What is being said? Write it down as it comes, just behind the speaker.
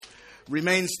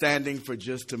Remain standing for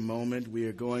just a moment. We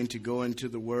are going to go into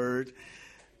the Word.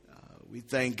 We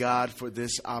thank God for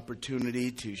this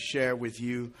opportunity to share with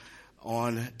you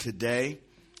on today.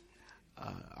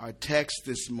 Our text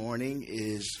this morning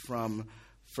is from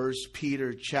 1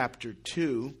 Peter chapter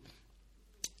 2,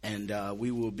 and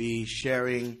we will be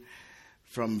sharing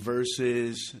from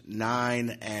verses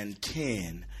 9 and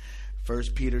 10. 1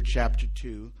 Peter chapter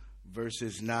 2,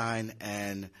 verses 9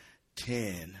 and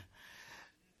 10.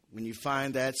 When you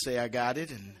find that, say, I got it.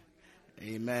 And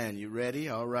amen. You ready?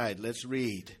 All right, let's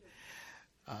read.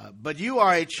 But you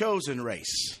are a chosen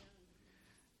race,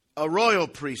 a royal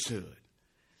priesthood,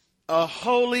 a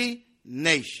holy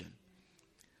nation,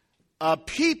 a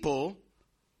people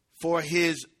for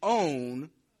his own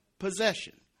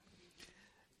possession,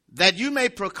 that you may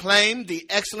proclaim the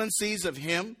excellencies of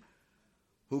him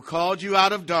who called you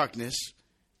out of darkness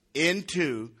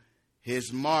into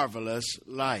his marvelous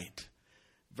light.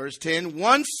 Verse 10,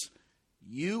 once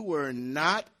you were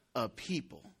not a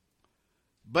people,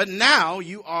 but now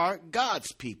you are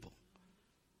God's people.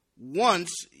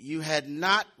 Once you had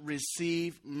not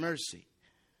received mercy,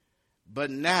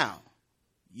 but now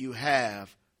you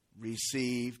have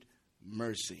received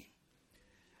mercy.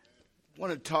 I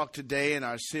want to talk today in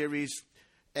our series,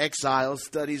 Exiles,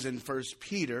 Studies in 1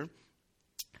 Peter.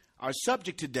 Our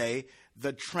subject today,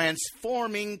 the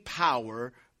transforming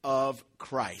power of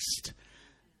Christ.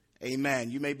 Amen.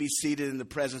 You may be seated in the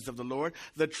presence of the Lord.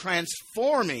 The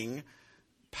transforming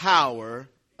power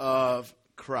of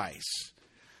Christ.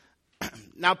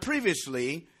 Now,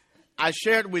 previously, I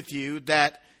shared with you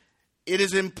that it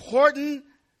is important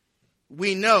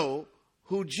we know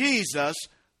who Jesus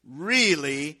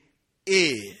really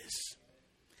is.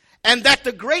 And that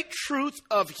the great truth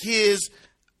of his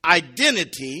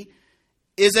identity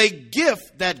is a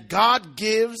gift that God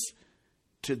gives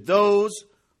to those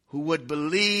who would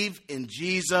believe in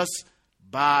Jesus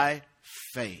by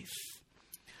faith.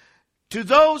 To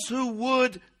those who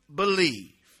would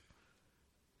believe,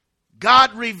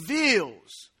 God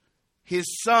reveals his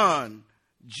Son,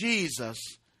 Jesus,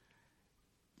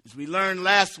 as we learned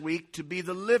last week, to be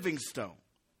the living stone,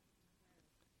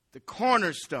 the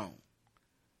cornerstone,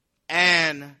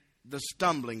 and the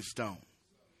stumbling stone.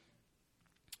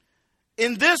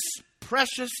 In this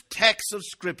precious text of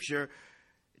Scripture,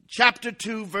 chapter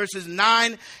 2, verses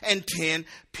 9 and 10,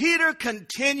 Peter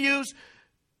continues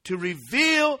to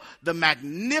reveal the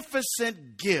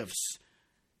magnificent gifts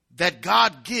that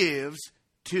God gives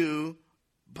to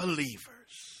believers.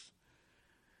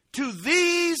 To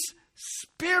these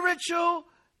spiritual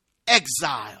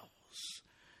exiles,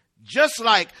 just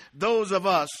like those of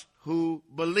us who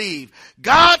believe,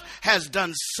 God has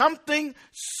done something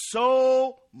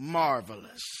so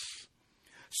marvelous,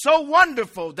 so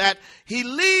wonderful, that he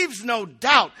leaves no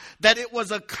doubt that it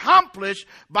was accomplished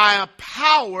by a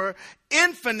power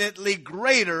infinitely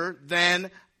greater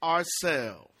than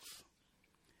ourselves.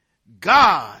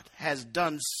 God has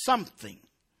done something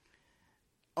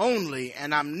only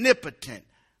an omnipotent,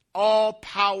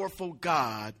 all-powerful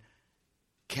God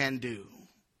can do.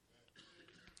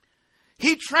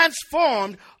 He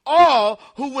transformed all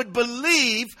who would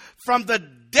believe from the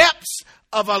depths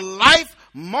of a life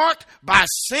marked by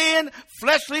sin,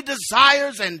 fleshly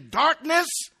desires, and darkness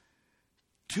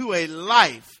to a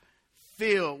life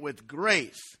filled with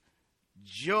grace,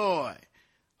 joy,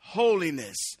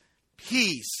 holiness,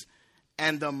 peace,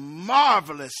 and the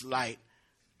marvelous light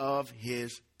of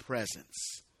his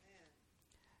presence.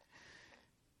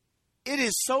 It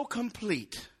is so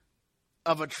complete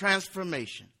of a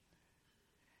transformation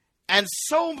and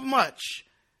so much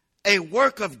a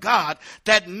work of God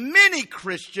that many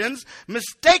Christians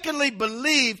mistakenly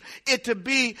believe it to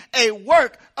be a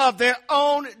work of their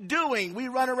own doing. We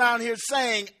run around here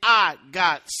saying, I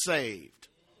got saved.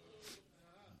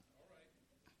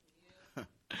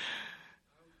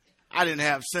 I didn't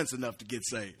have sense enough to get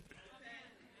saved.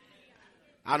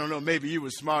 I don't know, maybe you were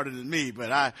smarter than me,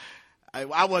 but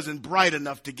I wasn't bright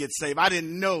enough to get saved. I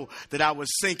didn't know that I was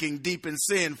sinking deep in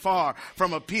sin, far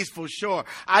from a peaceful shore.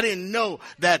 I didn't know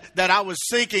that I was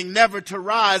sinking never to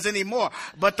rise anymore.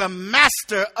 But the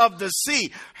master of the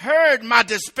sea heard my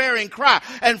despairing cry,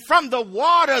 and from the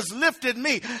waters lifted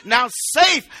me. Now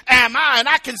safe am I, and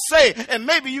I can say, and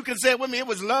maybe you can say it with me, it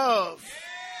was love.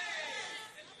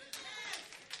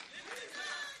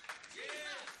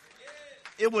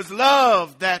 It was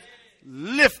love that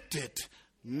lifted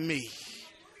me.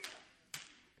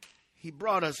 He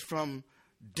brought us from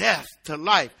death to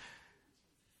life.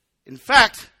 In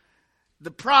fact, the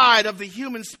pride of the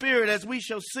human spirit, as we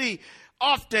shall see,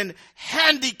 often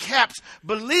handicaps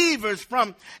believers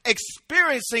from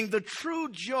experiencing the true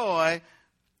joy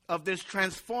of this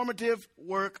transformative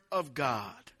work of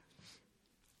God.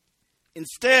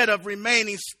 Instead of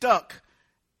remaining stuck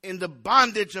in the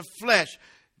bondage of flesh,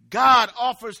 God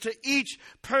offers to each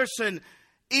person,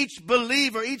 each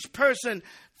believer, each person,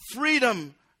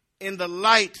 freedom in the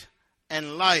light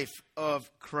and life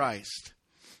of Christ.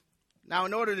 Now,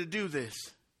 in order to do this,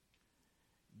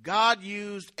 God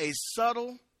used a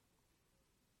subtle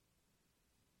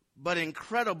but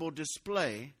incredible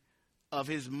display of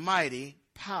his mighty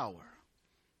power.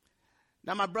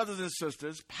 Now, my brothers and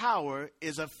sisters, power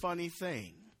is a funny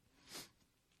thing.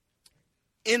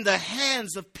 In the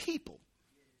hands of people,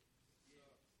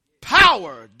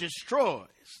 power destroys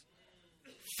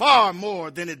far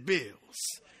more than it builds.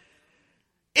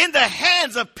 In the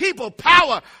hands of people,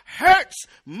 power hurts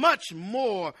much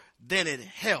more than it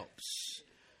helps.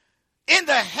 In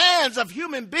the hands of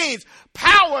human beings,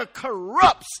 power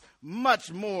corrupts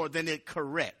much more than it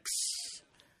corrects.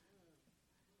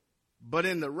 But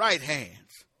in the right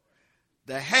hands,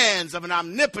 the hands of an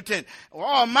omnipotent or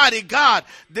almighty God,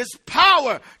 this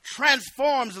power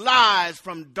transforms lives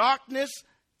from darkness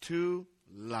to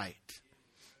light.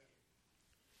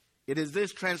 It is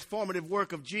this transformative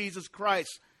work of Jesus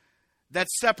Christ that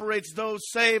separates those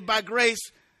saved by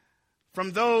grace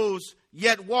from those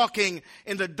yet walking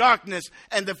in the darkness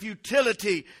and the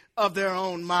futility of their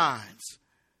own minds.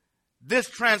 This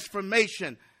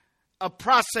transformation, a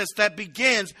process that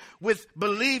begins with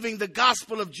believing the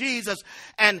gospel of Jesus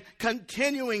and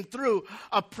continuing through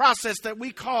a process that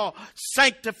we call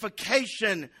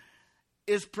sanctification,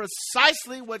 is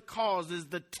precisely what causes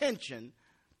the tension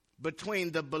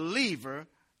between the believer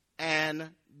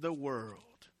and the world.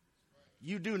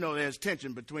 You do know there's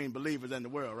tension between believers and the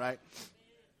world, right?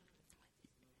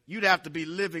 You'd have to be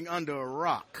living under a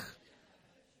rock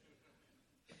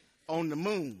on the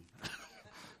moon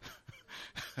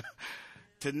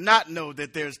to not know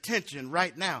that there's tension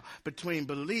right now between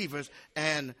believers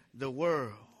and the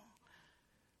world.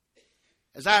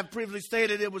 As I have previously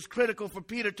stated, it was critical for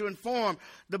Peter to inform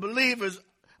the believers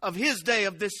of his day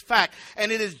of this fact.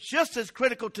 And it is just as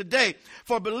critical today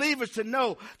for believers to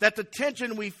know that the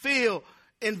tension we feel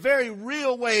in very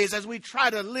real ways as we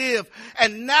try to live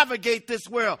and navigate this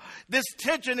world, this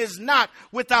tension is not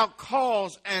without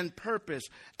cause and purpose.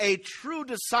 A true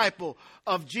disciple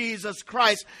of Jesus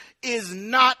Christ is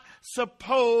not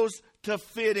supposed to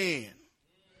fit in.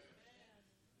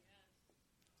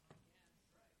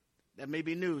 That may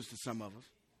be news to some of us,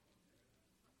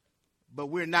 but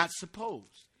we're not supposed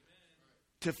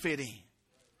to fit in.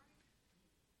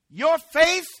 Your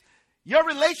faith, your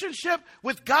relationship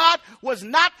with God was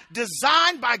not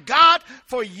designed by God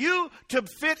for you to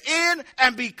fit in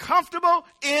and be comfortable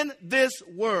in this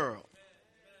world.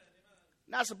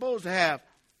 Not supposed to have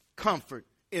comfort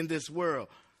in this world.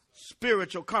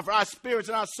 Spiritual comfort. Our spirits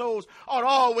and our souls ought to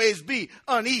always be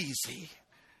uneasy.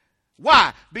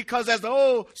 Why? Because as the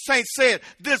old saint said,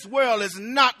 this world is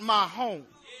not my home.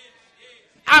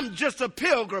 I'm just a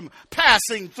pilgrim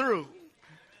passing through.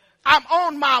 I'm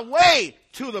on my way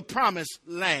to the promised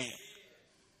land.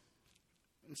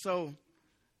 And so,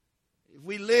 if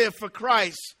we live for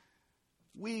Christ,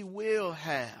 we will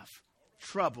have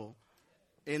trouble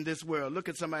in this world. Look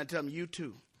at somebody and tell them, you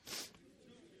too.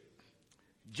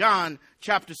 John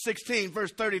chapter 16,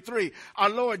 verse 33, our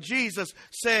Lord Jesus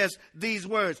says these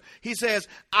words. He says,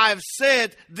 I've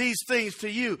said these things to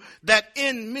you, that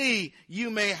in me you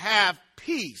may have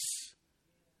peace.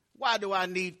 Why do I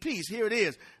need peace? Here it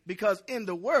is. Because in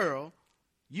the world,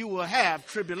 you will have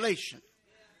tribulation.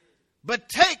 But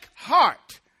take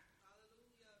heart.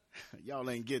 Y'all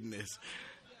ain't getting this.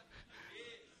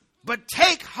 But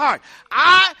take heart.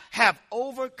 I have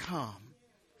overcome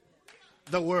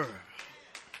the world.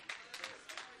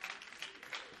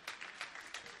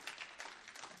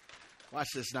 Watch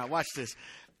this now. Watch this.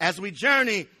 As we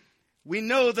journey, we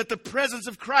know that the presence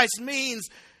of Christ means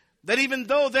that even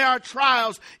though there are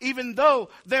trials, even though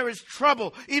there is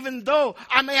trouble, even though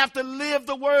I may have to live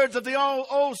the words of the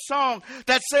old song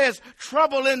that says,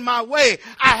 trouble in my way,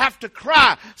 I have to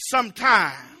cry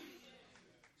sometime.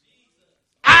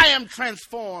 I am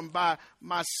transformed by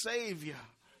my Savior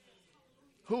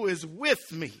who is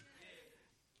with me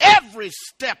every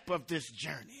step of this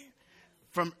journey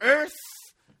from earth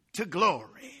to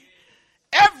glory.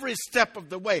 Every step of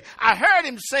the way. I heard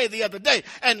him say the other day,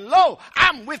 and lo,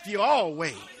 I'm with you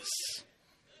always,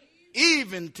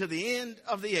 even to the end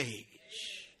of the age.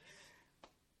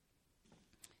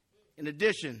 In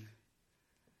addition,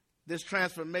 this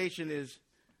transformation is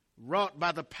wrought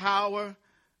by the power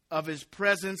of his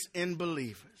presence in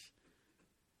believers.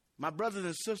 My brothers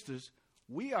and sisters,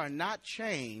 we are not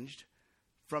changed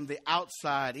from the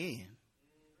outside in.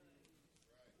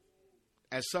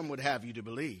 as some would have you to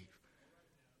believe,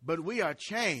 but we are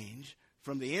changed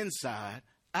from the inside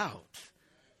out.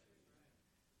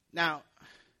 Now,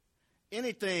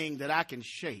 anything that I can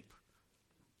shape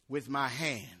with my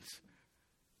hands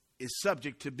is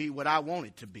subject to be what I want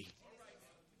it to be.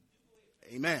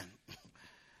 Amen.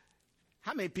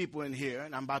 How many people in here,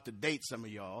 and I'm about to date some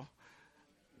of y'all,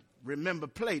 remember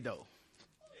Play-Doh?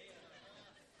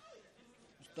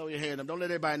 Just throw your hand up. Don't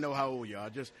let everybody know how old you are.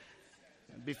 Just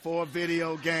before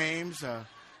video games.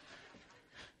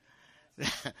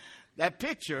 That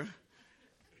picture.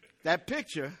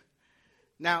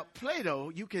 Now,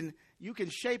 Play-Doh, you can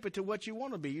shape it to what you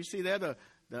want to be. You see there the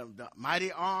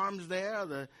mighty arms there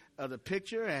of the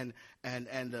picture, and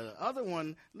the other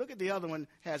one. Look at the other one,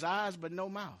 has eyes but no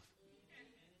mouth.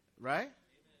 Right?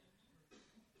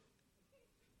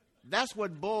 That's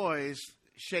what boys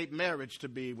shape marriage to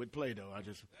be with Play-Doh.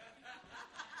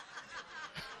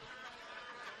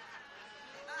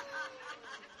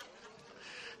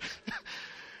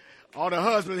 All the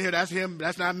husbands here, that's him.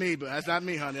 That's not me, but that's not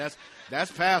me, honey.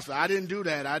 That's Pastor. I didn't do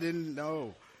that. I didn't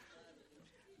know.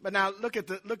 But now look at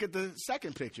the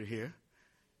second picture here,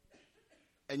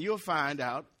 and you'll find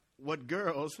out what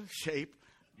girls shape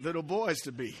little boys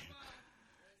to be.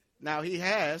 Now he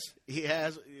has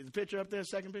the picture up there,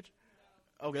 second picture.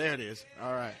 Okay, there it is.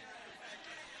 All right.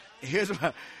 Here's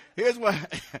what.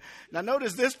 Now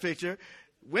notice this picture.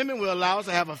 Women will allow us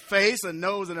to have a face, a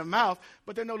nose, and a mouth,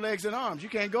 but there are no legs and arms. You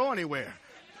can't go anywhere.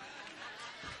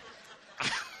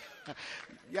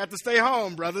 You have to stay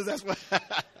home, brothers. That's what.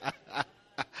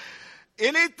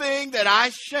 Anything that I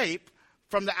shape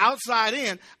from the outside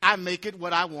in, I make it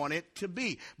what I want it to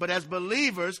be. But as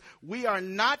believers, we are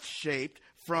not shaped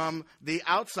from the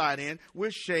outside in.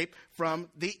 We're shaped from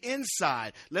the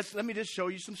inside. Let me just show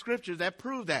you some scriptures that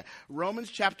prove that. Romans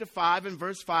chapter 5 and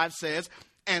verse 5 says,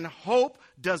 and hope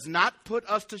does not put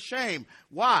us to shame.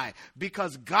 Why?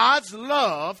 Because God's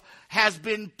love has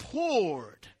been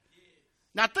poured.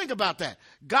 Now think about that.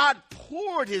 God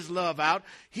poured his love out.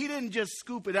 He didn't just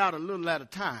scoop it out a little at a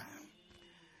time.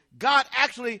 God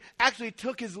actually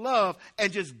took his love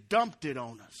and just dumped it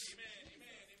on us.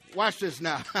 Watch this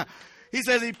now. He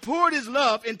says he poured his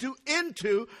love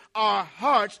into our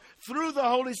hearts through the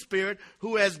Holy Spirit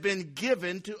who has been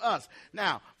given to us.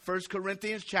 Now, 1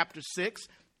 Corinthians chapter 6,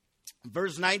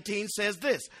 verse 19 says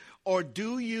this, or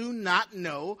do you not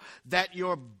know that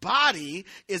your body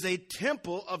is a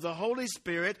temple of the Holy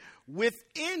Spirit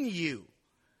within you,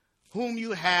 whom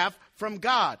you have from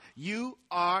God? You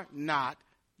are not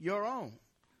your own.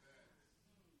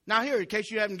 Now here, in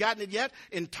case you haven't gotten it yet,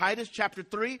 in Titus chapter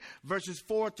 3, verses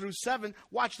 4 through 7,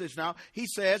 watch this now. He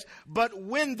says, but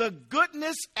when the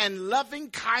goodness and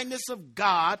loving kindness of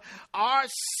God, our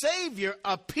Savior,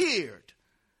 appeared,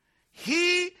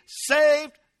 he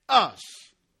saved us,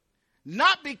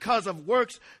 not because of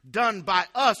works done by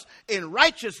us in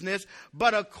righteousness,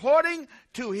 but according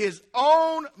to his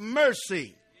own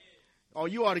mercy. Oh,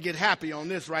 you ought to get happy on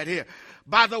this right here.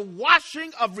 By the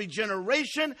washing of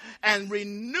regeneration and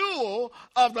renewal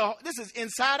of this is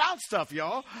inside out stuff,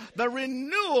 y'all. The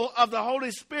renewal of the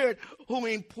Holy Spirit, whom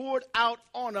he poured out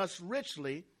on us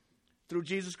richly through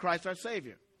Jesus Christ our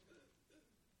Savior.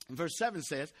 And verse 7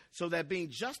 says, so that being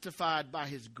justified by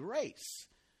his grace,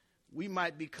 we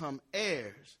might become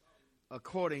heirs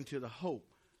according to the hope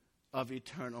of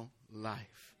eternal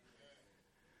life.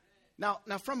 Now,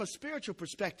 from a spiritual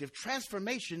perspective,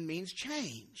 transformation means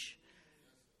change.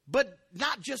 But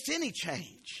not just any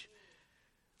change.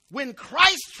 When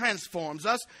Christ transforms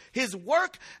us, his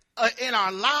work in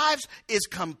our lives is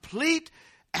complete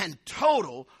and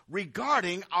total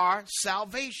regarding our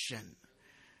salvation.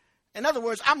 In other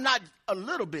words, I'm not a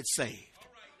little bit saved.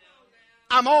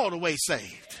 I'm all the way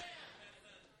saved.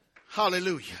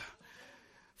 Hallelujah.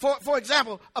 For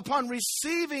example, upon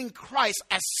receiving Christ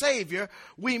as Savior,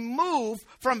 we move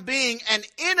from being an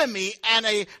enemy and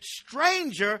a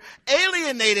stranger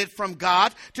alienated from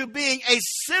God to being a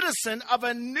citizen of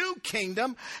a new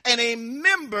kingdom and a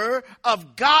member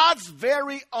of God's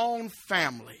very own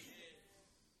family.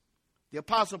 The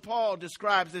Apostle Paul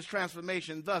describes this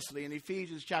transformation thusly in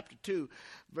Ephesians chapter 2,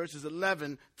 verses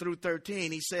 11 through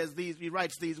 13. He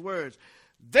writes these words,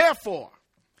 therefore,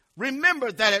 remember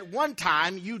that at one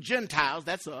time you Gentiles,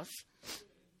 that's us,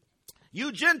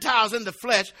 you Gentiles in the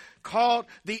flesh, called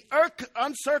the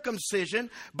uncircumcision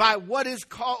by what is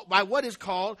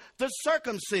called the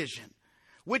circumcision,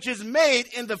 which is made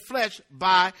in the flesh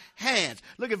by hands.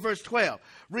 Look at verse 12.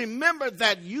 Remember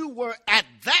that you were at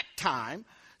that time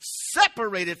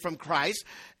separated from Christ,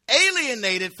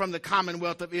 alienated from the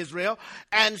commonwealth of Israel,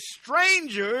 and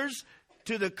strangers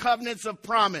to the covenants of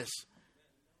promise,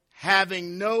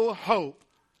 having no hope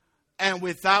and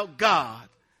without God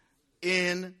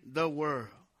in the world.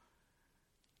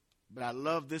 But I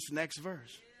love this next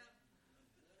verse.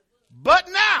 But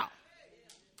now,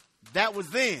 that was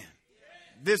then,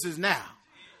 this is now.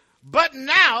 But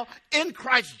now, in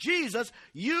Christ Jesus,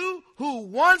 you who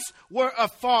once were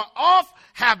afar off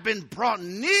have been brought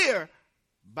near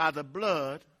by the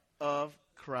blood of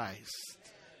Christ.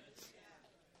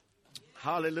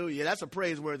 Hallelujah. That's a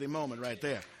praiseworthy moment right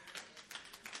there.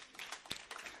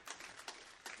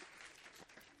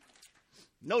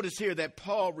 Notice here that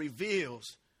Paul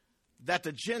reveals that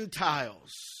the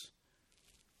Gentiles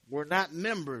were not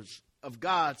members of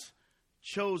God's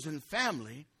chosen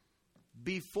family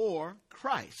before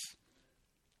Christ.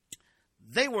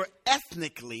 They were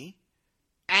ethnically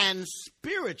and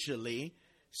spiritually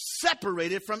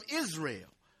separated from Israel.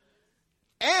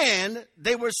 And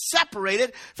they were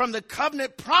separated from the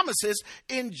covenant promises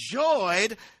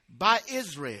enjoyed by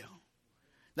Israel.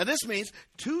 Now this means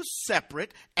two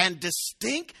separate and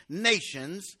distinct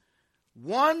nations,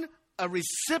 one a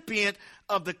recipient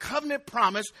of the covenant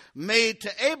promise made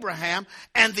to Abraham,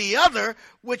 and the other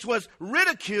which was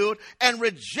ridiculed and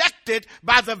rejected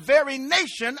by the very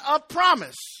nation of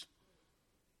promise.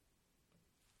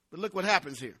 But look what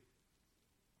happens here.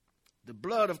 The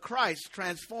blood of Christ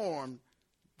transformed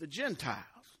the Gentiles.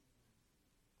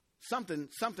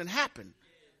 Something happened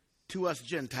to us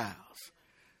Gentiles.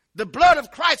 The blood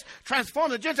of Christ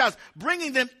transformed the Gentiles,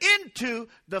 bringing them into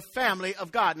the family of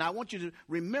God. Now, I want you to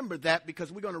remember that because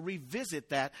we're going to revisit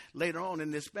that later on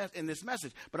in this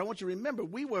message. But I want you to remember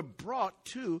we were brought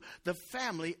to the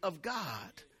family of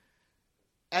God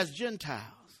as Gentiles.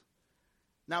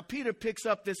 Now, Peter picks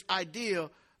up this idea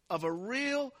of a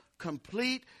real,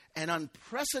 complete, and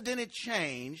unprecedented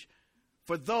change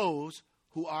for those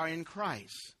who are in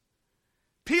Christ.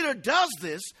 Peter does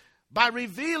this by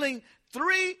revealing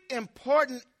three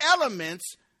important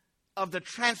elements of the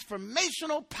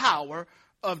transformational power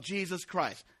of Jesus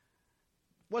Christ.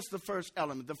 What's the first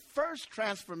element? The first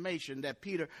transformation that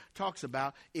Peter talks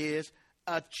about is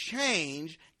a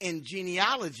change in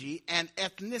genealogy and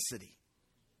ethnicity.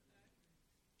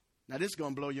 Now, this is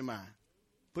going to blow your mind.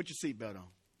 Put your seatbelt on.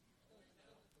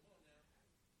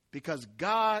 Because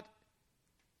God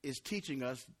is teaching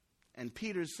us, and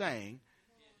Peter's saying,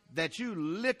 that you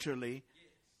literally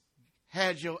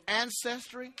had your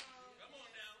ancestry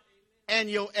and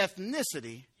your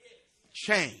ethnicity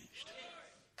changed.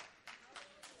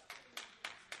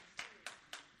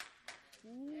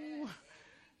 Ooh,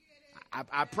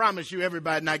 I promise you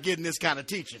everybody not getting this kind of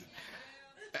teaching.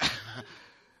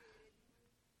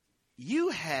 You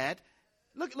had,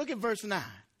 look at verse 9.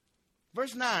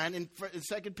 Verse 9 in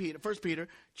 1 Peter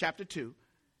chapter 2.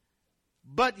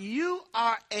 But you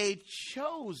are a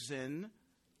chosen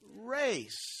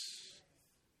race,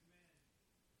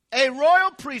 a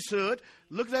royal priesthood,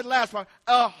 look at that last part,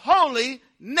 a holy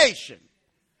nation.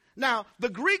 Now, the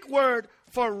Greek word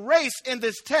for race in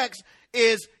this text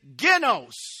is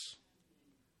genos,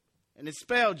 and it's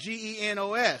spelled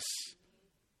Genos.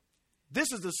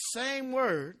 This is the same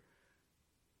word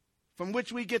from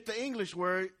which we get the English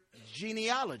word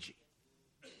genealogy.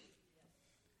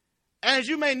 And as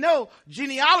you may know,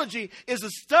 genealogy is a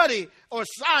study or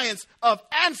science of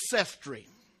ancestry.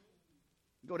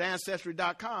 Go to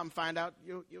Ancestry.com, find out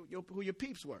who your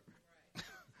peeps were.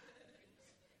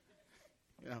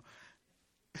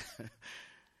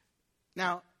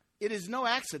 Now, it is no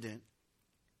accident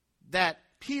that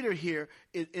Peter here,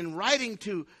 in writing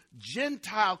to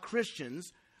Gentile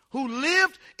Christians who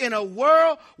lived in a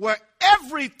world where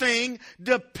everything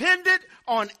depended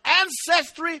on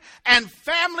ancestry and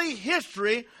family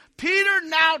history, Peter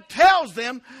now tells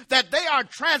them that they are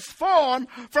transformed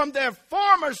from their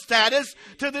former status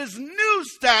to this new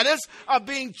status of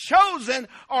being chosen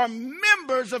or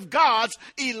members of God's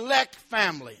elect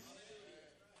family.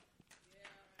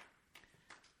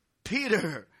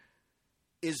 Peter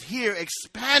is here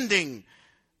expanding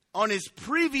on his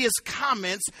previous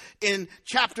comments in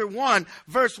chapter 1,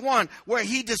 verse 1, where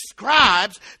he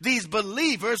describes these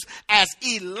believers as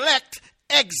elect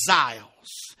exiles.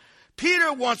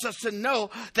 Peter wants us to know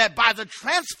that by the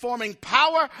transforming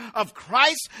power of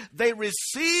Christ, they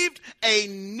received a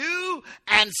new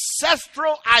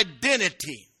ancestral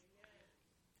identity,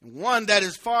 one that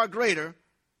is far greater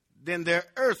than their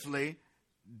earthly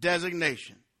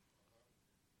designation.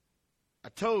 I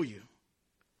told you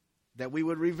that we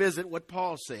would revisit what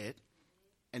Paul said,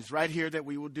 and it's right here that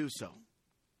we will do so.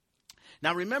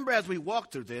 Now remember, as we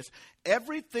walk through this,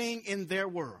 everything in their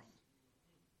world,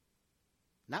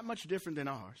 not much different than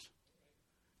ours,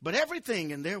 but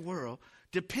everything in their world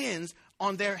depends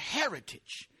on their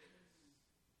heritage.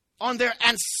 on their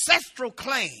ancestral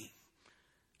claim,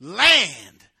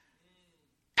 land,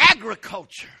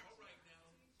 agriculture,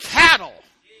 cattle,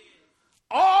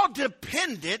 all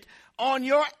depended on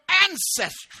your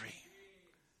ancestry.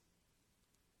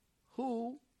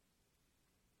 Who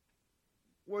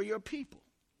were your people?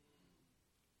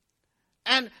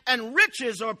 And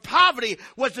riches or poverty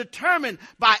was determined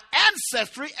by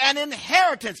ancestry and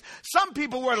inheritance. Some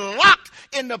people were locked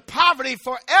into poverty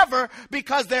forever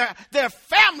because their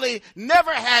family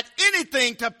never had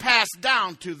anything to pass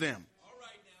down to them. All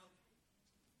right now.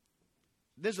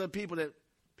 These are the people that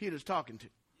Peter's talking to.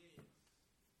 Yeah.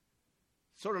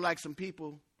 Sort of like some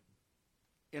people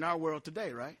in our world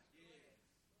today, right?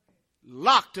 Yeah.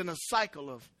 Locked in a cycle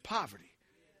of poverty.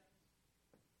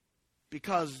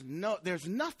 Because there's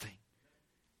nothing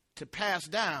to pass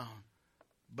down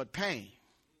but pain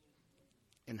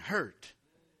and hurt.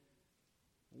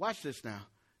 Watch this now.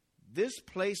 This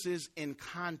places in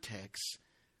context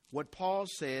what Paul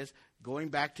says, going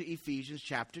back to Ephesians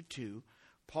chapter 2.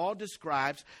 Paul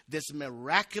describes this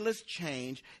miraculous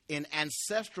change in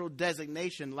ancestral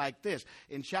designation like this.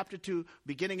 In chapter 2,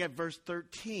 beginning at verse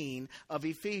 13 of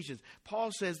Ephesians,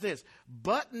 Paul says this,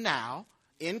 "But now,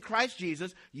 in Christ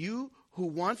Jesus, you who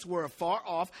once were afar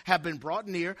off have been brought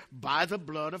near by the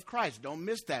blood of Christ." Don't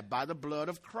miss that, by the blood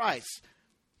of Christ.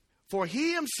 "For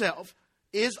he himself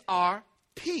is our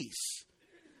peace,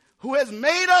 who has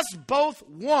made us both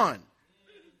one,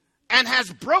 and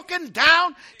has broken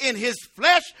down in his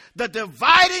flesh the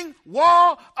dividing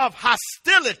wall of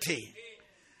hostility,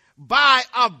 by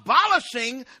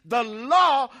abolishing the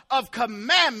law of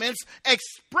commandments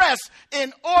expressed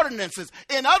in ordinances."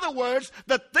 In other words,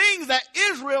 the things that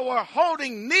Israel were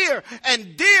holding near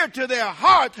and dear to their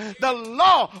heart, the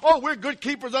law. Oh, we're good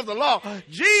keepers of the law.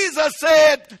 Jesus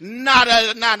said, not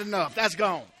enough. That's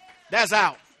gone. That's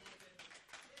out.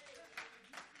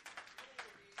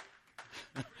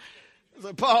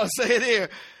 So Paul said here,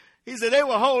 he said they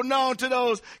were holding on to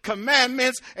those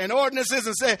commandments and ordinances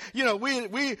and said,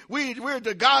 we're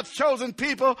the God's chosen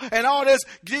people and all this.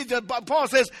 Paul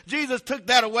says Jesus took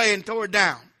that away and tore it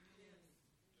down.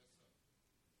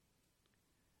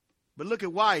 But look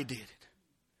at why he did it.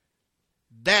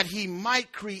 That he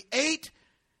might create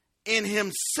in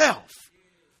himself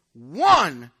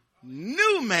one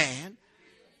new man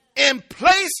in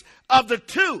place of the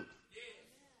two.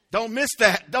 Don't miss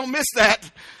that. Don't miss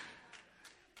that.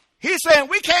 He's saying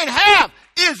we can't have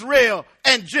Israel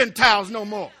and Gentiles no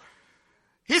more.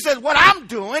 He says what I'm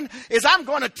doing is I'm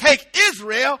going to take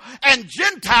Israel and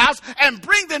Gentiles and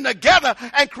bring them together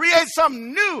and create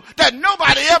something new that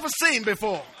nobody ever seen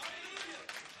before.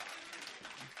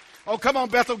 Oh, come on,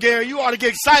 Bethel Gary. You ought to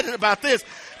get excited about this.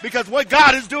 Because what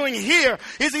God is doing here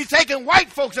is he's taking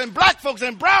white folks and black folks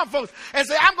and brown folks and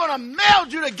say, I'm going to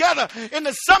meld you together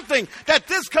into something that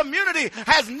this community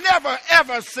has never,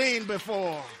 ever seen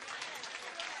before.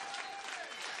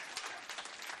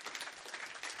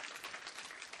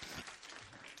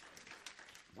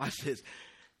 Watch this.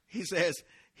 He says,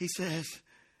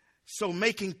 so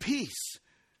making peace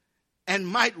and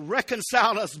might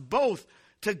reconcile us both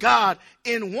to God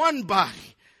in one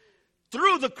body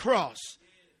through the cross,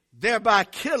 thereby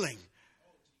killing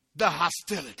the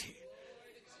hostility.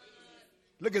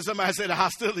 Look at somebody say the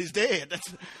hostility's dead.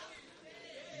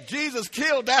 Jesus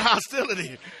killed that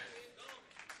hostility.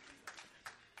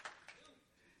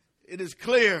 It is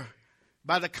clear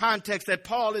by the context that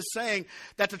Paul is saying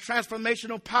that the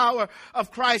transformational power of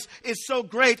Christ is so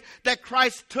great that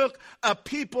Christ took a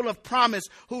people of promise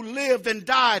who lived and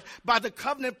died by the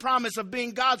covenant promise of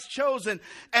being God's chosen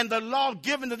and the law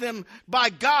given to them by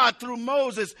God through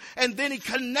Moses. And then he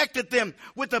connected them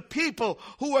with the people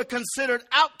who were considered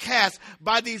outcasts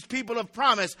by these people of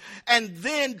promise, and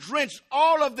then drenched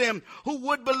all of them who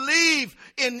would believe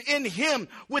in him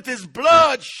with his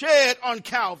blood shed on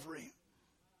Calvary.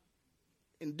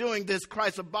 In doing this,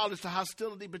 Christ abolished the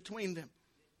hostility between them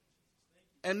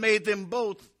and made them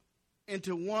both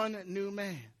into one new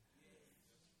man.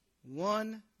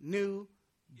 One new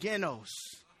genos.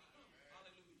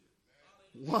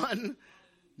 One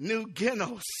new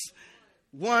genos.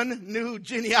 One new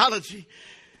genealogy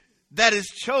that is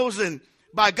chosen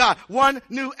by God. One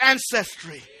new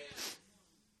ancestry.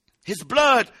 His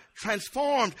blood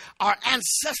transformed our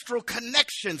ancestral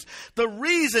connections. The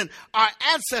reason our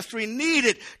ancestry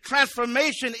needed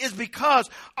transformation is because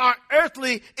our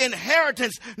earthly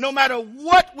inheritance, no matter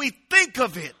what we think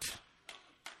of it,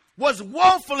 was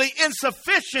woefully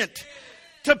insufficient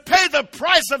to pay the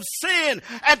price of sin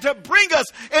and to bring us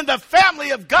in the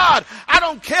family of God. I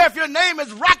don't care if your name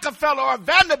is Rockefeller or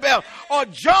Vanderbilt or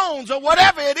Jones or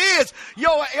whatever it is.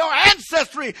 Your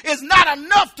ancestry is not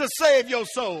enough to save your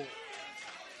soul.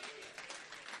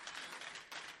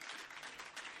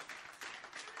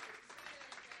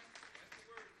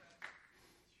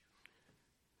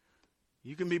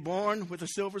 You can be born with a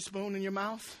silver spoon in your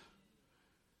mouth,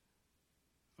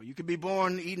 or you can be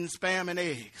born eating Spam and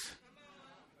eggs.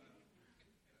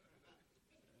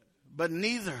 But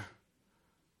neither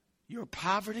your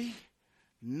poverty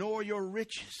nor your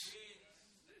riches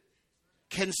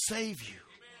can save you.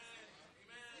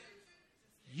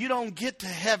 You don't get to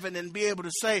heaven and be able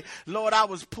to say, Lord, I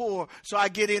was poor, so I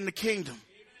get in the kingdom.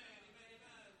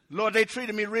 Lord, they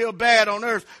treated me real bad on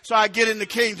earth, so I get in the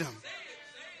kingdom.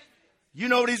 You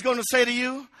know what he's going to say to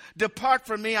you? Depart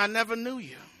from me, I never knew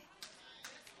you.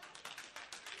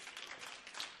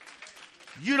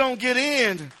 You don't get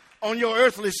in on your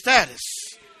earthly status.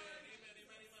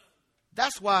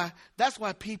 That's why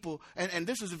people, and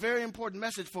this is a very important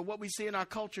message for what we see in our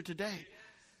culture today.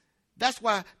 That's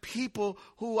why people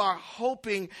who are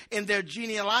hoping in their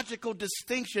genealogical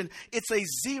distinction, it's a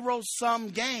zero-sum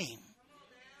game.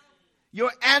 Your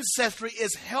ancestry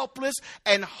is helpless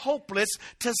and hopeless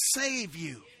to save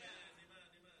you.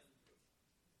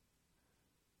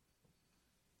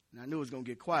 And I knew it was going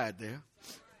to get quiet there.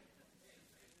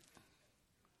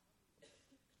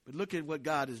 But look at what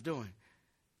God is doing.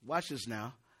 Watch this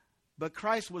now. But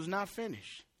Christ was not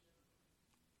finished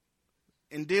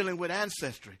in dealing with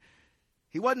ancestry.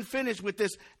 He wasn't finished with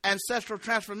this ancestral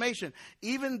transformation.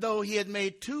 Even though he had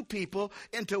made two people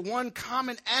into one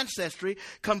common ancestry,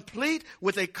 complete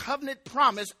with a covenant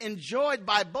promise enjoyed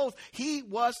by both, he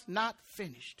was not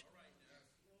finished.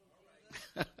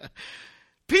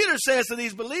 Peter says to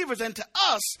these believers and to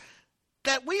us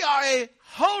that we are a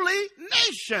holy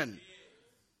nation.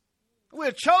 We're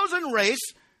a chosen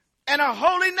race and a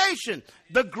holy nation.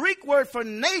 The Greek word for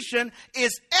nation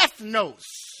is ethnos,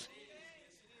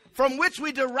 from which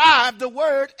we derive the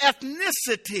word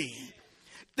ethnicity.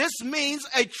 This means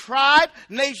a tribe,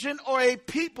 nation, or a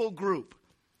people group.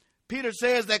 Peter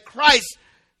says that Christ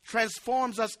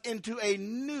transforms us into a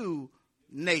new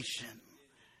nation,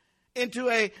 into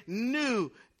a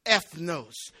new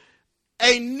ethnos,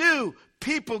 a new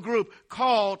people group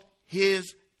called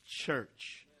his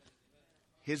church,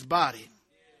 his body.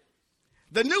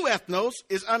 The new ethnos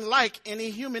is unlike any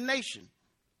human nation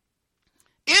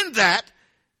in that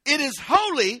it is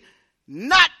holy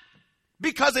not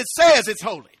because it says it's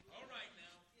holy.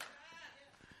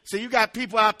 So you got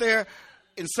people out there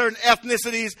in certain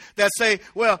ethnicities that say,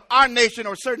 well, our nation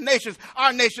or certain nations,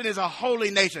 our nation is a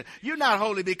holy nation. You're not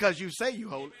holy because you say you're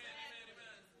holy.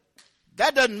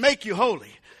 That doesn't make you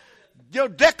holy. Your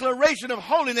declaration of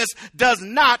holiness does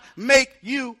not make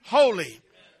you holy.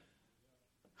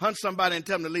 Hunt somebody and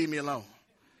tell them to leave me alone.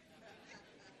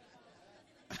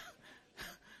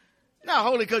 Not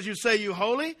holy because you say you're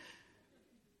holy.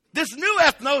 This new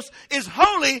ethnos is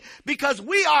holy because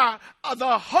we are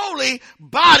the holy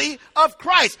body of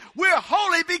Christ. We're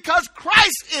holy because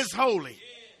Christ is holy.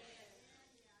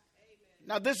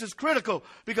 Now this is critical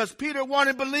because Peter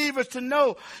wanted believers to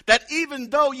know that even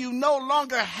though you no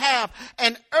longer have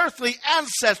an earthly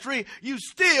ancestry, you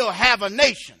still have a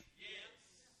nation.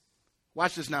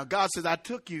 Watch this now. God says, I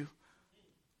took you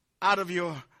out of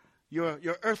your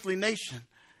earthly nation,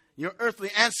 your earthly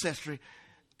ancestry.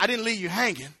 I didn't leave you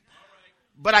hanging,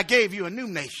 but I gave you a new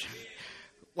nation.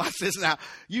 Watch this now.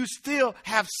 You still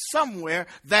have somewhere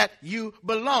that you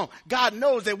belong. God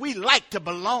knows that we like to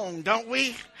belong, don't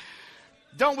we?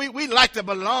 Don't we? We like to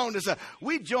belong.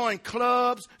 We join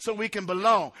clubs so we can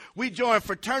belong. We join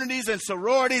fraternities and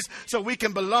sororities so we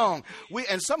can belong.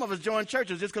 And some of us join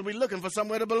churches just because we're looking for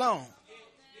somewhere to belong.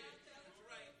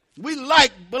 We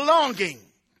like belonging.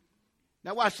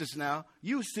 Now watch this now.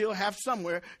 You still have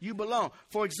somewhere you belong.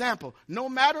 For example, no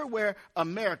matter where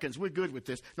Americans, we're good with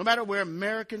this, no matter where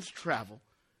Americans travel,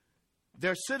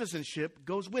 their citizenship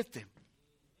goes with them.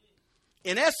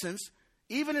 In essence,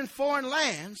 even in foreign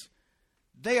lands,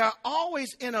 they are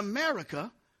always in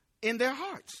America in their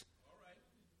hearts.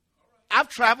 I've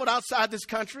traveled outside this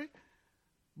country,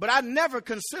 but I never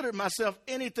considered myself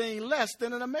anything less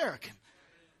than an American.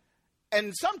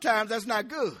 And sometimes that's not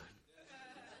good.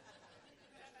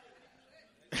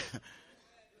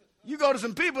 You go to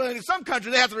some people in some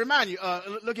countries, they have to remind you,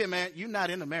 look here, man, you're not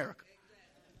in America.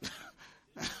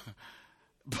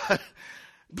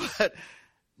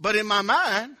 but in my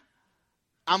mind,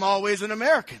 I'm always an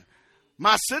American.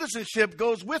 My citizenship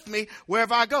goes with me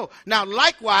wherever I go. Now,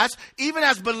 likewise, even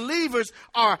as believers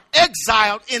are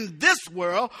exiled in this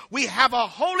world, we have a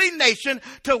holy nation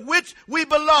to which we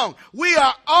belong. We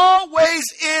are always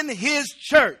in his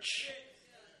church.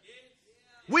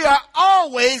 We are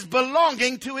always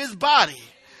belonging to his body.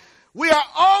 We are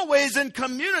always in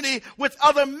community with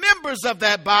other members of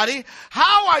that body.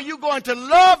 How are you going to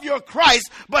love your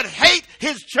Christ but hate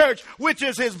his church, which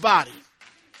is his body?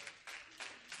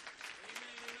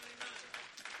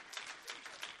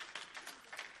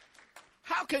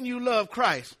 How can you love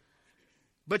Christ,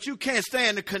 but you can't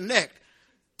stand to connect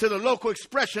to the local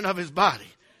expression of his body,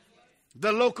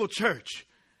 the local church?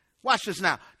 Watch this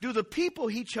now. Do the people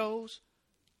he chose,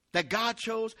 that God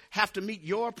chose, have to meet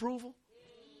your approval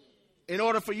in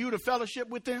order for you to fellowship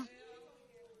with them?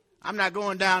 I'm not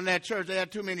going down that church. There are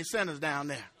too many sinners down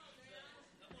there.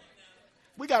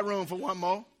 We got room for one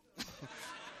more.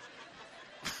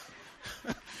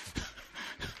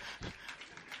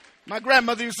 My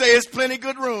grandmother used to say, "It's plenty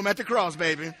good room at the cross,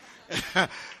 baby."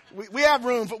 we have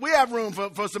room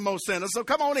for some more sinners. So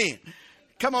come on in.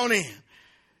 Come on in.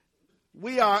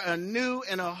 We are a new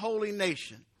and a holy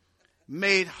nation,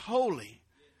 made holy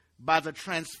by the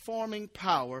transforming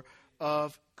power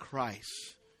of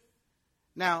Christ.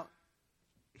 Now,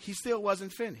 he still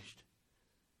wasn't finished.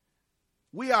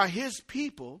 We are his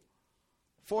people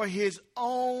for his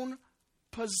own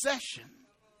possession.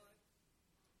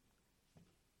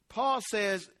 Paul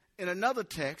says in another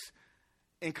text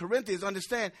in Corinthians,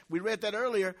 understand, we read that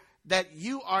earlier, that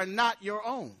you are not your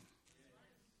own.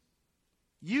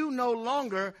 You no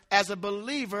longer, as a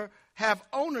believer, have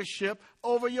ownership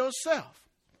over yourself.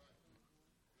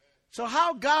 So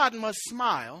how God must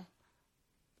smile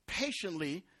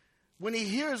patiently when he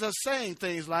hears us saying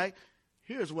things like,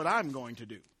 "Here's what I'm going to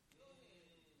do.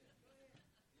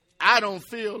 I don't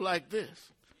feel like this,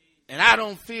 and I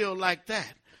don't feel like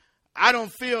that. I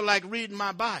don't feel like reading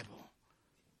my Bible."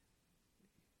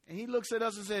 And he looks at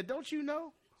us and said, "Don't you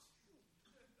know?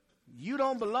 You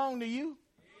don't belong to you.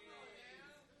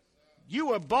 You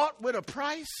were bought with a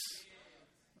price."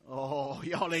 Oh,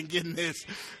 y'all ain't getting this.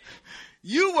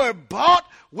 You were bought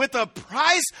with a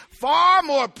price far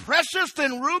more precious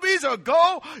than rubies or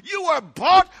gold. You were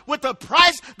bought with a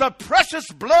price, the precious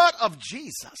blood of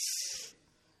Jesus.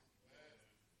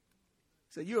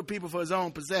 So you're a people for his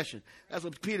own possession. That's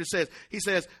what Peter says. He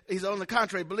says, he's on the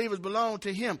contrary, believers belong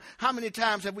to him. How many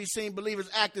times have we seen believers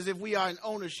act as if we are in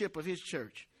ownership of his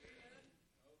church?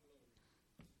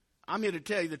 I'm here to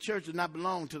tell you the church does not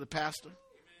belong to the pastor,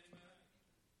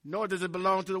 nor does it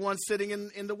belong to the one sitting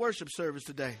in the worship service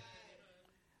today.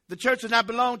 The church does not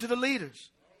belong to the leaders,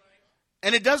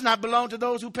 and it does not belong to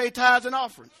those who pay tithes and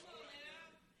offerings.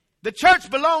 The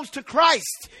church belongs to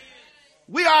Christ.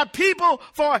 We are people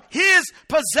for his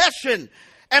possession.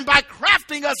 And by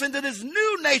crafting us into this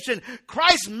new nation,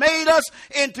 Christ made us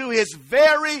into his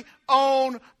very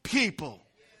own people.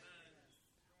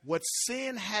 What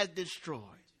sin had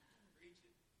destroyed,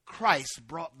 Christ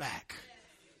brought back.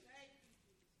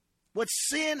 What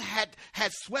sin had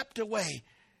swept away,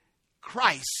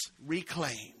 Christ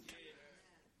reclaimed.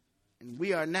 And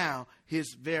we are now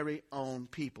his very own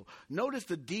people. Notice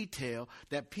the detail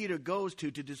that Peter goes to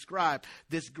describe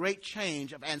this great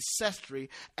change of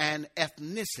ancestry and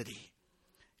ethnicity.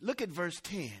 Look at verse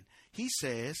 10. He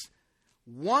says,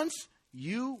 "Once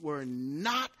you were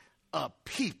not a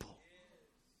people,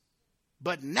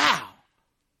 but now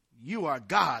you are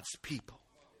God's people."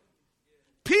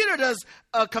 Peter does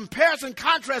a comparison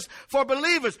contrast for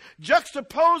believers,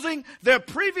 juxtaposing their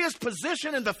previous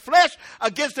position in the flesh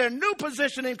against their new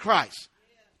position in Christ.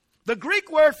 The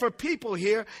Greek word for people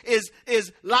here is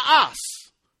laos,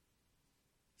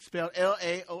 spelled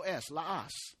L-A-O-S,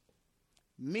 laos,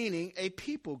 meaning a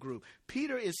people group.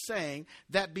 Peter is saying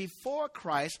that before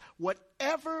Christ,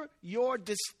 whatever your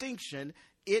distinction,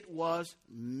 it was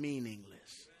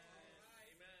meaningless.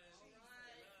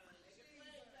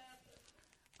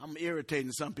 I'm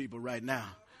irritating some people right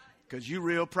now because you're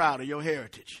real proud of your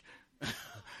heritage.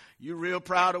 You're real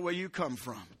proud of where you come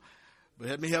from. But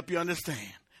let me help you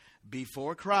understand.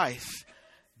 Before Christ,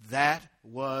 that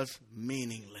was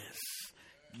meaningless.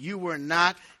 You were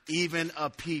not even a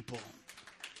people.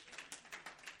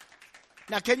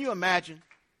 Now, can you imagine?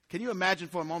 Can you imagine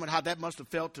for a moment how that must have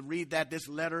felt to read this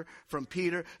letter from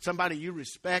Peter, somebody you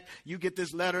respect? You get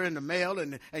this letter in the mail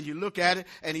and you look at it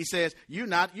and he says, you're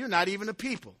not even a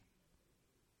people.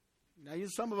 Now,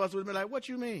 some of us would be like, what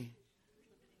you mean?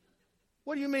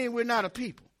 What do you mean we're not a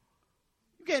people?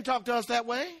 You can't talk to us that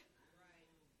way.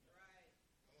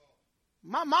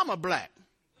 My mama black.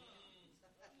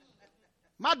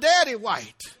 My daddy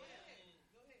white.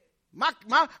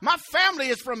 My family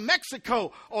is from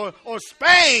Mexico or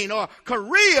Spain or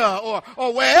Korea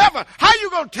or wherever. How you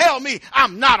going to tell me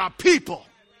I'm not a people?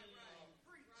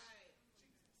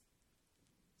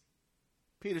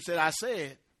 Peter said, I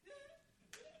said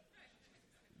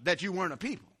that you weren't a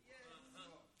people.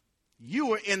 You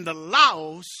were in the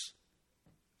laos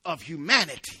of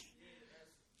humanity.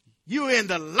 You were in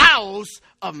the laos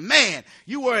of man.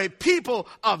 You were a people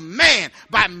of man.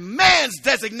 By man's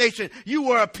designation, you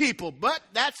were a people. But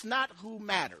that's not who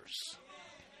matters.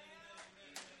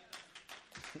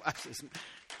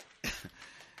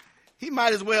 He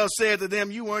might as well say to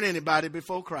them, you weren't anybody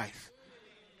before Christ,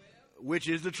 which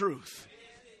is the truth.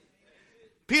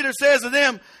 Peter says to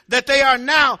them that they are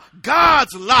now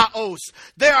God's laos.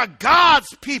 They are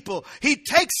God's people. He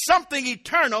takes something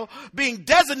eternal, being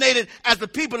designated as the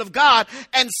people of God,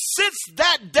 and sits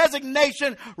that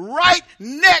designation right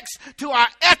next to our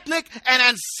ethnic and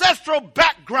ancestral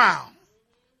background.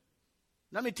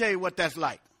 Let me tell you what that's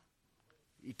like.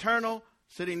 Eternal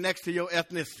sitting next to your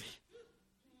ethnicity.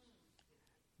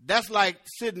 That's like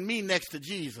sitting me next to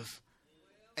Jesus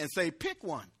and say, pick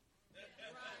one.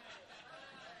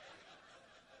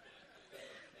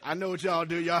 I know what y'all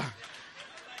do, y'all.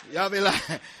 Y'all be like,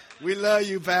 we love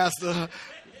you, Pastor.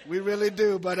 We really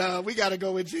do, but we got to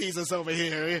go with Jesus over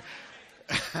here.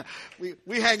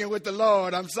 we hanging with the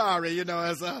Lord. I'm sorry,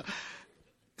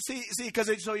 see, because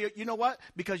you know what?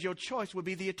 Because your choice would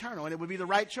be the eternal, and it would be the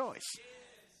right choice.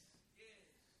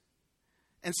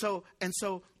 And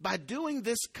so by doing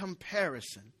this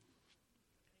comparison,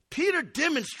 Peter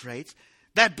demonstrates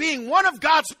that being one of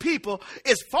God's people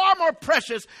is far more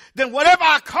precious than whatever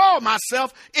I call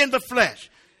myself in the flesh.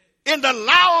 In the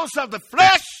laos of the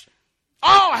flesh,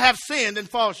 all have sinned and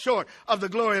fall short of the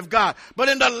glory of God. But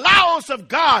in the laos of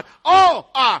God,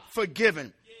 all are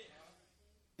forgiven.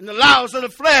 In the laos of the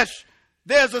flesh,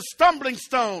 there's a stumbling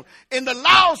stone. In the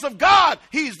laos of God,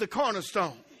 he's the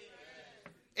cornerstone.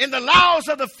 In the laos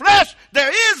of the flesh, there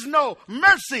is no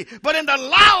mercy. But in the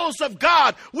laos of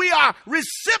God, we are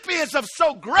recipients of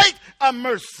so great a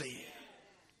mercy.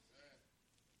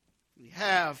 We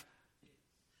have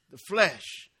the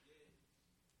flesh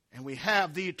and we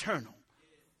have the eternal.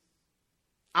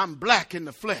 I'm black in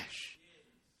the flesh,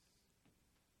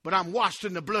 but I'm washed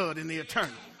in the blood in the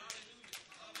eternal.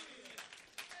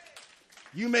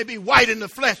 You may be white in the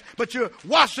flesh, but you're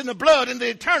washed in the blood in the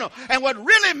eternal. And what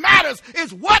really matters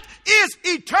is what is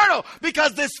eternal,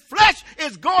 because this flesh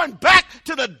is going back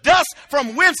to the dust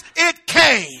from whence it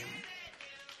came.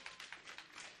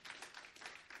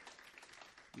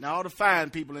 Now, all the fine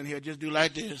people in here, just do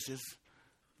like this.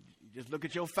 Just look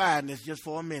at your fineness just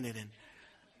for a minute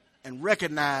and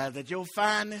recognize that your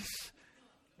fineness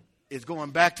is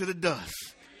going back to the dust.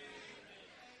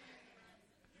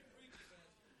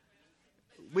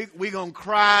 We're going to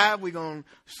cry, we're going to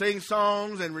sing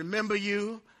songs and remember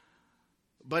you.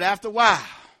 But after a while,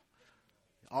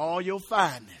 all your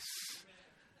fineness,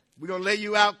 we're going to lay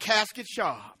you out casket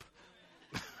sharp.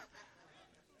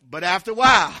 But after a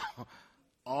while,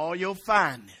 all your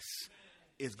fineness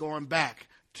is going back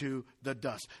to the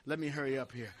dust. Let me hurry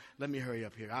up here.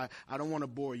 I don't want to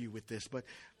bore you with this, but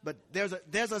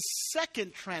there's a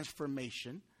second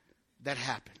transformation that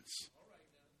happens.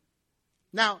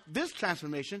 Now, this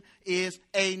transformation is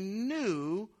a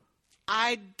new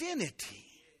identity.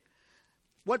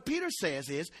 What Peter says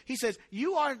is, he says,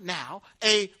 you are now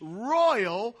a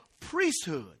royal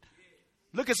priesthood.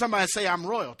 Look at somebody and say, I'm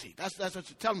royalty. That's what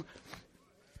you tell them.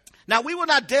 Now, we will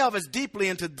not delve as deeply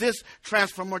into this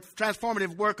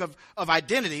transformative work of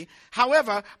identity.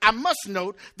 However, I must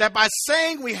note that by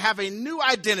saying we have a new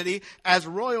identity as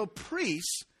royal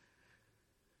priests,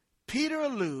 Peter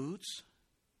alludes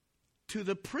to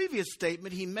the previous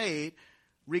statement he made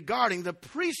regarding the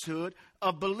priesthood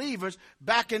of believers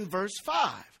back in verse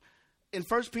 5. In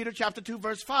 1 Peter chapter 2,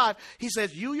 verse 5, he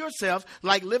says, you yourselves,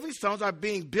 like living stones, are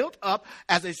being built up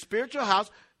as a spiritual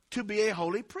house to be a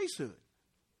holy priesthood.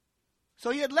 So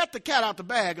he had let the cat out the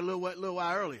bag a little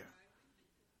while earlier,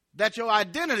 that your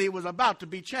identity was about to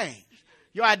be changed.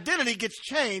 Your identity gets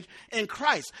changed in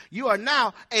Christ. You are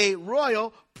now a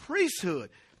royal priesthood.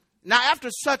 Now, after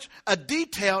such a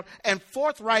detailed and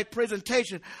forthright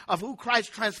presentation of who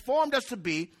Christ transformed us to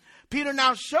be, Peter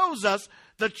now shows us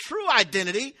the true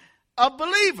identity of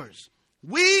believers.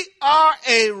 We are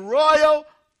a royal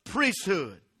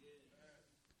priesthood.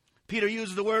 Peter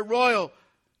uses the word royal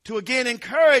to again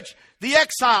encourage the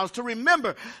exiles to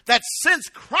remember that since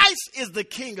Christ is the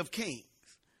King of Kings,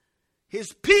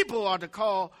 his people are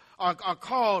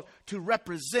called to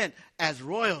represent as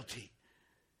royalty.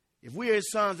 If we are his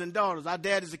sons and daughters, our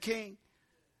dad is a king,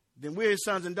 then we're his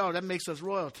sons and daughters. That makes us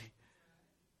royalty.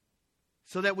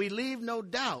 so that we leave no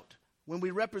doubt when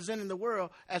we represent in the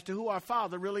world as to who our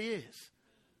Father really is.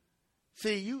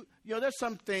 See, you know, there's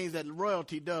some things that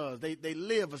royalty does. They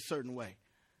live a certain way.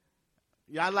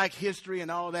 Yeah, I like history and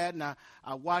all that, and I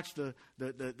watch the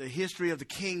history of the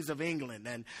kings of England,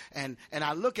 and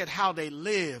I look at how they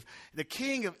live. The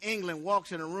king of England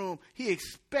walks in a room, he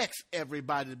expects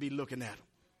everybody to be looking at him.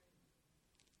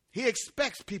 He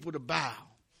expects people to bow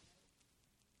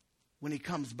when he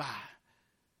comes by,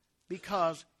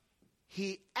 because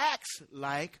he acts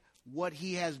like what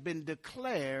he has been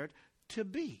declared to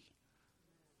be.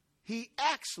 He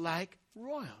acts like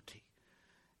royalty.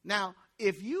 Now,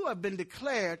 if you have been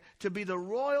declared to be the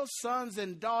royal sons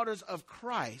and daughters of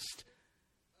Christ,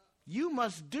 you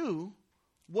must do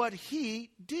what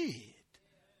he did.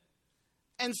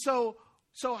 And so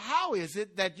how is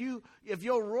it that if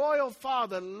your royal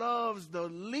father loves the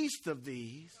least of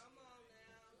these,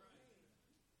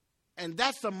 and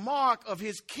that's the mark of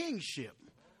his kingship,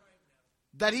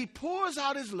 that he pours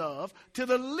out his love to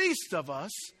the least of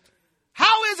us,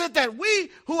 how is it that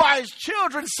we who are his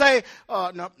children say,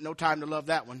 oh, no time to love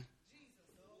that one?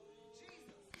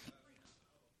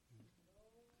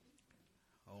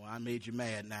 Oh, I made you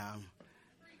mad now.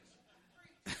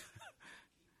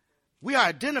 We are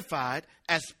identified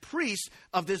as priests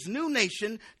of this new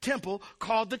nation temple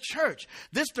called the church.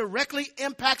 This directly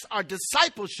impacts our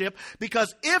discipleship,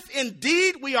 because if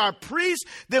indeed we are priests,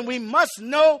 then we must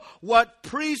know what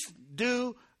priests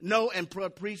know and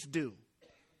what priests do.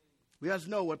 We must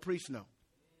know what priests know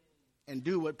and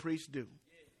do what priests do.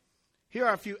 Here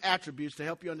are a few attributes to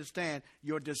help you understand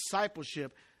your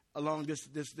discipleship along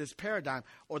this paradigm,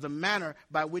 or the manner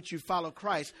by which you follow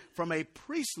Christ from a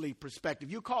priestly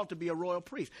perspective. You're called to be a royal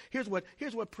priest. Here's what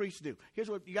priests do. Here's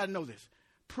what you got to know this.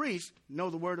 Priests know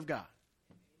the word of God.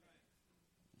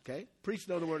 Okay? Priests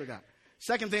know the word of God.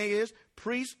 Second thing is,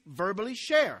 priests verbally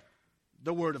share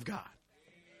the word of God.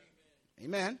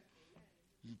 Amen.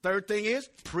 Third thing is,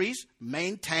 priests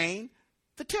maintain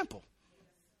the temple.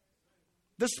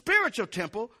 The spiritual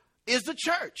temple is the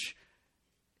church.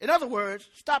 In other words,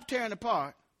 stop tearing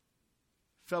apart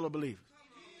fellow believers.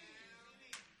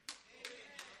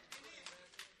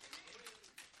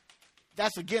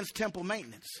 That's against temple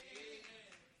maintenance.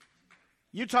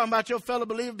 You're talking about your fellow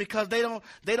believers because they don't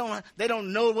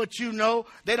know what you know.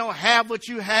 They don't have what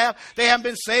you have. They haven't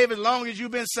been saved as long as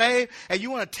you've been saved, and you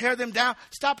want to tear them down.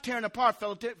 Stop tearing apart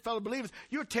fellow believers.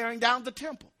 You're tearing down the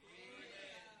temple.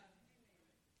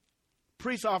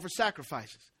 Priests offer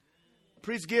sacrifices.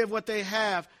 Priests give what they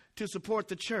have to support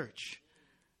the church.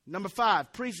 Number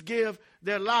 5, priests give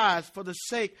their lives for the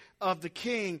sake of the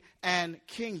king and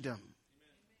kingdom.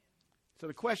 So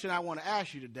the question I want to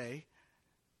ask you today,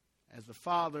 as the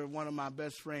father of one of my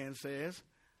best friends says,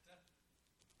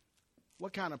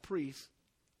 what kind of priest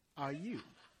are you?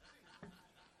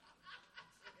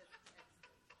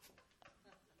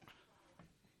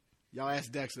 Y'all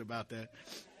ask Dexter about that.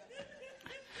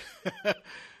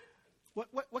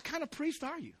 What kind of priest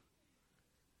are you?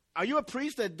 Are you a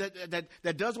priest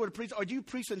that does what a priest, or do you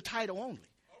priest in title only?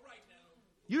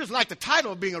 You just like the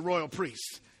title of being a royal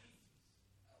priest.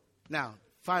 Now,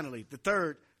 finally, the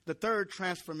third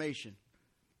transformation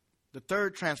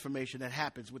that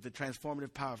happens with the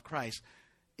transformative power of Christ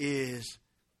is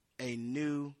a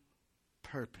new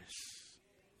purpose.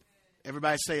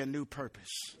 Everybody say a new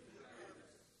purpose.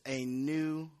 A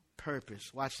new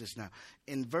purpose. Watch this now.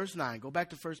 In verse 9, go back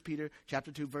to 1 Peter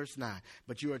chapter 2, verse 9.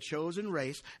 But you are a chosen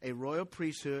race, a royal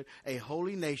priesthood, a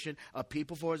holy nation, a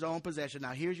people for his own possession.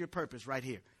 Now here's your purpose right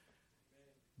here.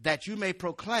 That you may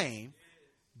proclaim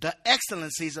the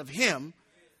excellencies of him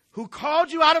who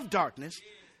called you out of darkness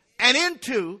and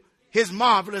into his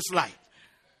marvelous light.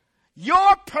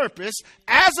 Your purpose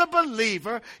as a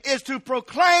believer is to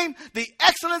proclaim the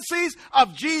excellencies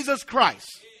of Jesus Christ.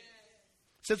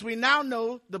 Since we now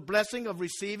know the blessing of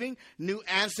receiving new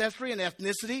ancestry and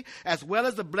ethnicity, as well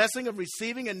as the blessing of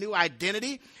receiving a new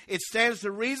identity, it stands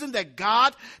to reason that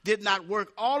God did not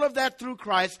work all of that through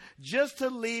Christ just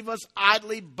to leave us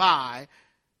idly by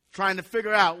trying to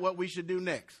figure out what we should do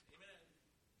next.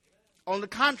 On the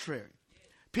contrary,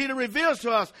 Peter reveals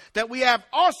to us that we have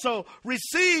also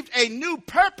received a new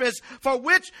purpose for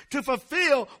which to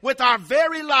fulfill with our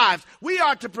very lives. We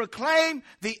are to proclaim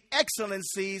the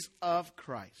excellencies of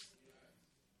Christ.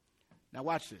 Now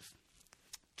watch this.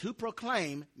 To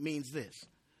proclaim means this: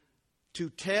 to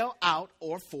tell out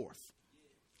or forth,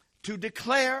 to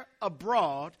declare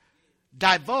abroad,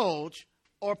 divulge,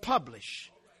 or publish,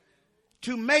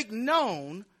 to make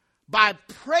known by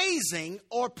praising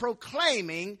or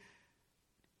proclaiming,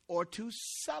 or to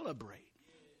celebrate.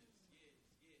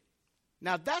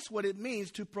 Now, that's what it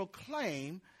means to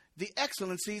proclaim the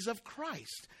excellencies of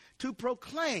Christ. To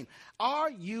proclaim.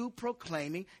 Are you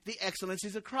proclaiming the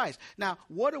excellencies of Christ? Now,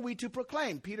 what are we to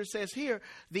proclaim? Peter says here,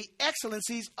 the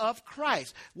excellencies of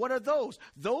Christ. What are those?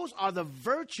 Those are the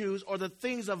virtues or the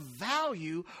things of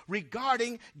value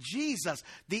regarding Jesus.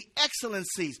 The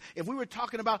excellencies. If we were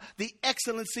talking about the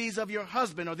excellencies of your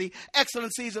husband or the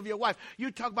excellencies of your wife, you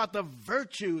talk about the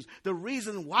virtues, the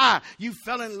reason why you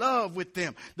fell in love with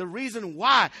them, the reason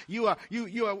why you're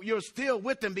still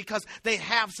with them, because they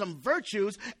have some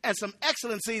virtues and some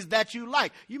excellencies that you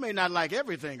like. You may not like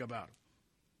everything about them,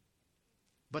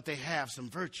 but they have some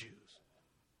virtues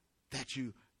that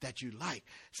you like.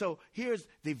 So here's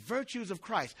the virtues of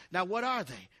Christ. Now, what are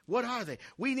they? What are they?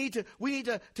 We need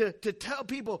to tell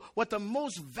people what the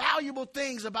most valuable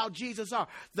things about Jesus are,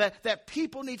 that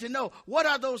people need to know. What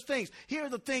are those things? Here are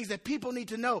the things that people need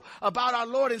to know about our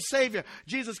Lord and Savior,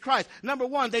 Jesus Christ. Number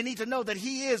one, they need to know that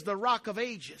he is the Rock of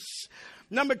Ages.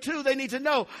 Number two, they need to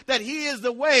know that he is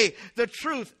the way, the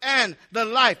truth, and the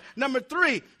life. Number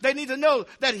three, they need to know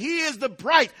that he is the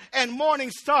bright and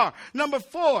morning star. Number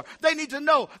four, they need to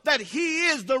know that he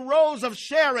is the rose of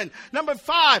Sharon. Number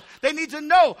five, they need to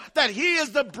know that he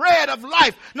is the bread of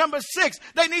life. Number six,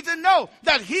 they need to know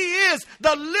that he is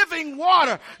the living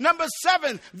water. Number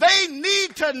seven, they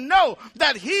need to know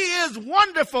that he is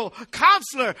wonderful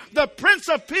Counselor, the Prince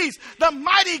of Peace, the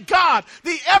mighty God,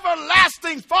 the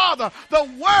everlasting Father. The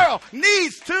world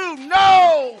needs to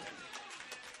know.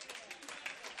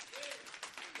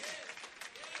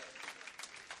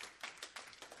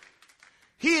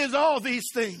 He is all these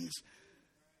things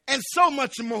and so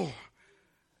much more.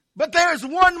 But there is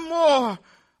one more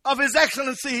of his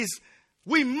excellencies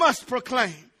we must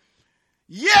proclaim.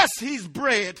 Yes, he's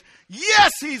bread.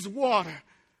 Yes, he's water.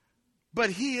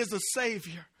 But he is a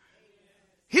Savior.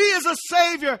 He is a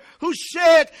Savior who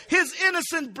shed his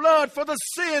innocent blood for the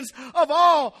sins of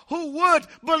all who would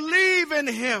believe in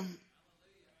him.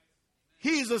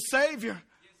 He's a Savior.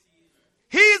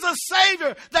 He's a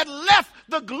Savior that left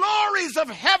the glories of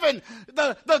heaven,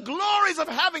 the glories of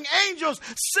having angels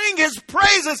sing his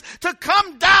praises, to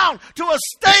come down to a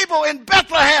stable in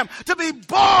Bethlehem to be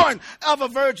born of a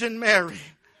Virgin Mary.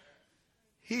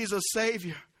 He's a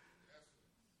Savior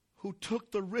who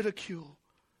took the ridicule,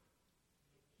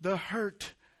 the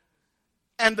hurt,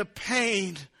 and the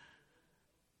pain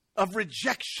of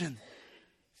rejection,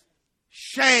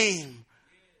 shame,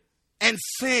 and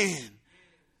sin.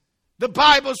 The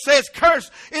Bible says,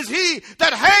 cursed is he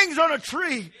that hangs on a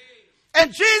tree.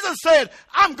 And Jesus said,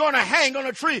 I'm going to hang on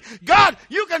a tree. God,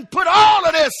 you can put all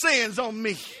of their sins on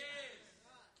me.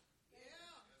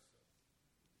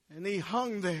 And he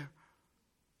hung there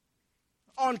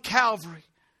on Calvary.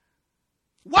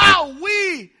 While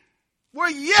we were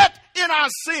yet in our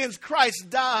sins, Christ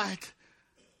died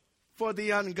for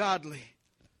the ungodly.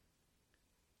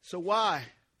 So why?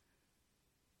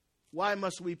 Why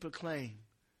must we proclaim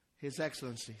his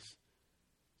excellencies?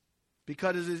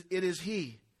 Because it is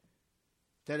he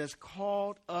that has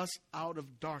called us out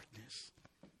of darkness.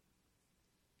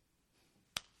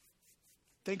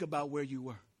 Think about where you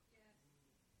were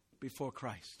before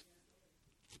Christ.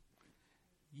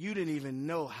 You didn't even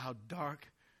know how dark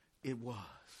it was.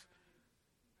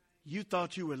 You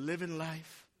thought you were living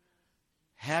life,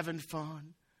 having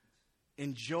fun,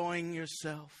 enjoying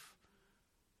yourself,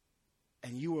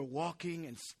 and you were walking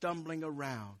and stumbling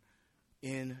around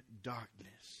in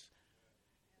darkness.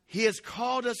 He has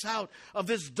called us out of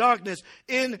this darkness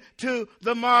into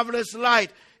the marvelous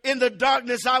light. In the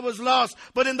darkness I was lost,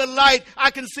 but in the light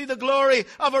I can see the glory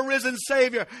of a risen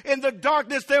Savior. In the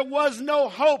darkness there was no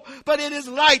hope, but in his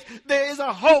light there is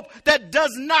a hope that does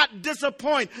not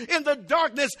disappoint. In the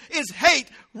darkness is hate,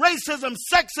 racism,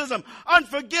 sexism,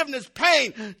 unforgiveness,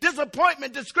 pain,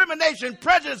 disappointment, discrimination,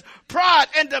 prejudice, pride,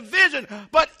 and division.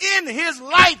 But in his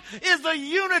light is the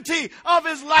unity of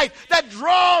his light that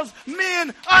draws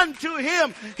men unto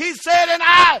him. He said, and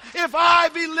if I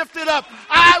be lifted up,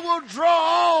 I will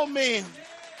draw all men.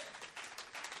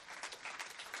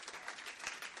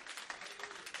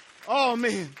 All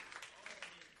men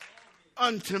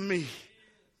unto me.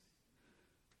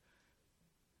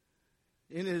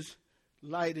 In his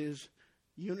light is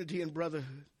unity and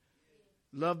brotherhood,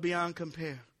 love beyond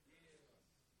compare.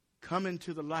 Come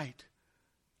into the light,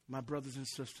 my brothers and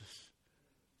sisters.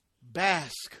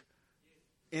 Bask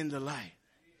in the light.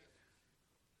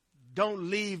 Don't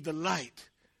leave the light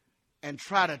and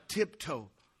try to tiptoe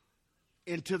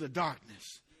into the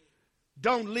darkness.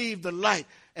 Don't leave the light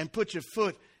and put your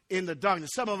foot in the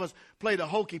darkness. Some of us play the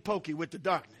hokey pokey with the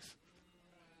darkness.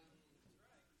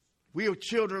 We are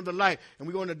children of the light, and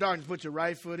we go in the darkness, put your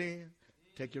right foot in,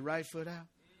 Take your right foot out.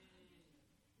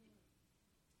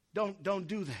 Don't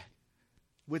do that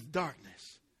with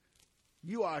darkness.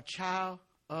 You are a child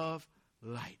of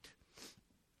light.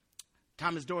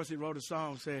 Thomas Dorsey wrote a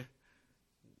song, said,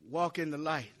 walk in the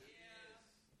light.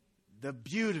 The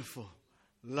beautiful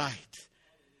light.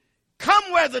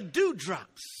 Come where the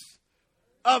dewdrops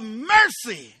of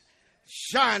mercy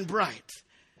shine bright.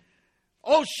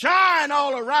 Oh, shine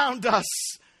all around us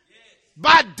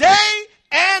by day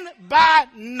and by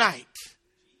night.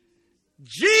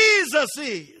 Jesus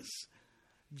is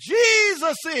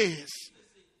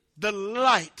the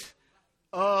light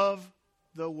of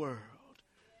the world.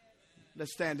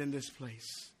 Let's stand in this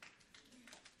place.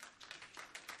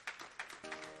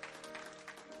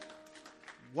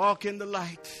 Walk in the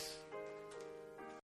light.